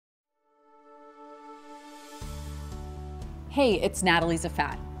Hey, it's Natalie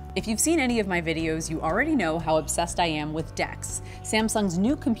Zfat. If you've seen any of my videos, you already know how obsessed I am with DeX, Samsung's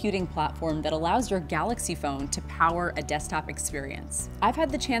new computing platform that allows your Galaxy phone to power a desktop experience. I've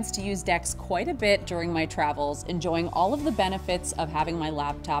had the chance to use DeX quite a bit during my travels, enjoying all of the benefits of having my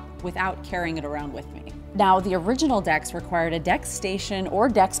laptop without carrying it around with me. Now, the original DeX required a DeX station or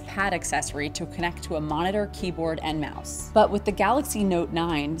DeX pad accessory to connect to a monitor, keyboard, and mouse. But with the Galaxy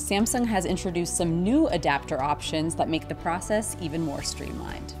Note9, Samsung has introduced some new adapter options that make the process even more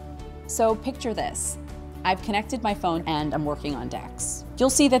streamlined. So picture this. I've connected my phone and I'm working on DeX. You'll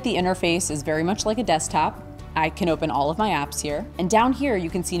see that the interface is very much like a desktop. I can open all of my apps here, and down here you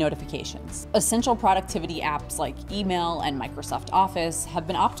can see notifications. Essential productivity apps like email and Microsoft Office have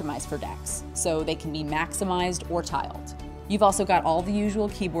been optimized for DeX, so they can be maximized or tiled. You've also got all the usual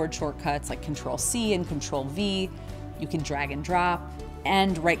keyboard shortcuts like Control-C and Control-V. You can drag and drop,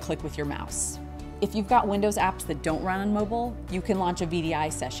 and right-click with your mouse. If you've got Windows apps that don't run on mobile, you can launch a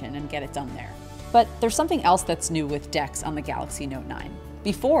VDI session and get it done there. But there's something else that's new with DeX on the Galaxy Note9.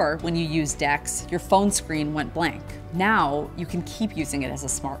 Before, when you used DeX, your phone screen went blank. Now, you can keep using it as a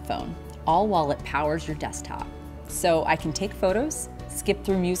smartphone, all while it powers your desktop. So I can take photos, skip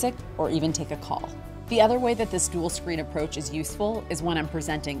through music, or even take a call. The other way that this dual screen approach is useful is when I'm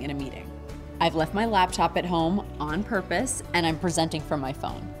presenting in a meeting. I've left my laptop at home on purpose, and I'm presenting from my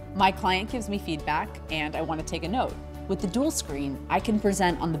phone. My client gives me feedback, and I want to take a note. With the dual screen, I can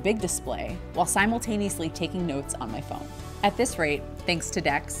present on the big display while simultaneously taking notes on my phone. At this rate, thanks to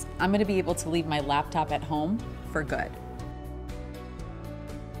DeX, I'm going to be able to leave my laptop at home for good.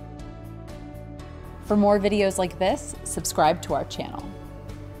 For more videos like this, subscribe to our channel.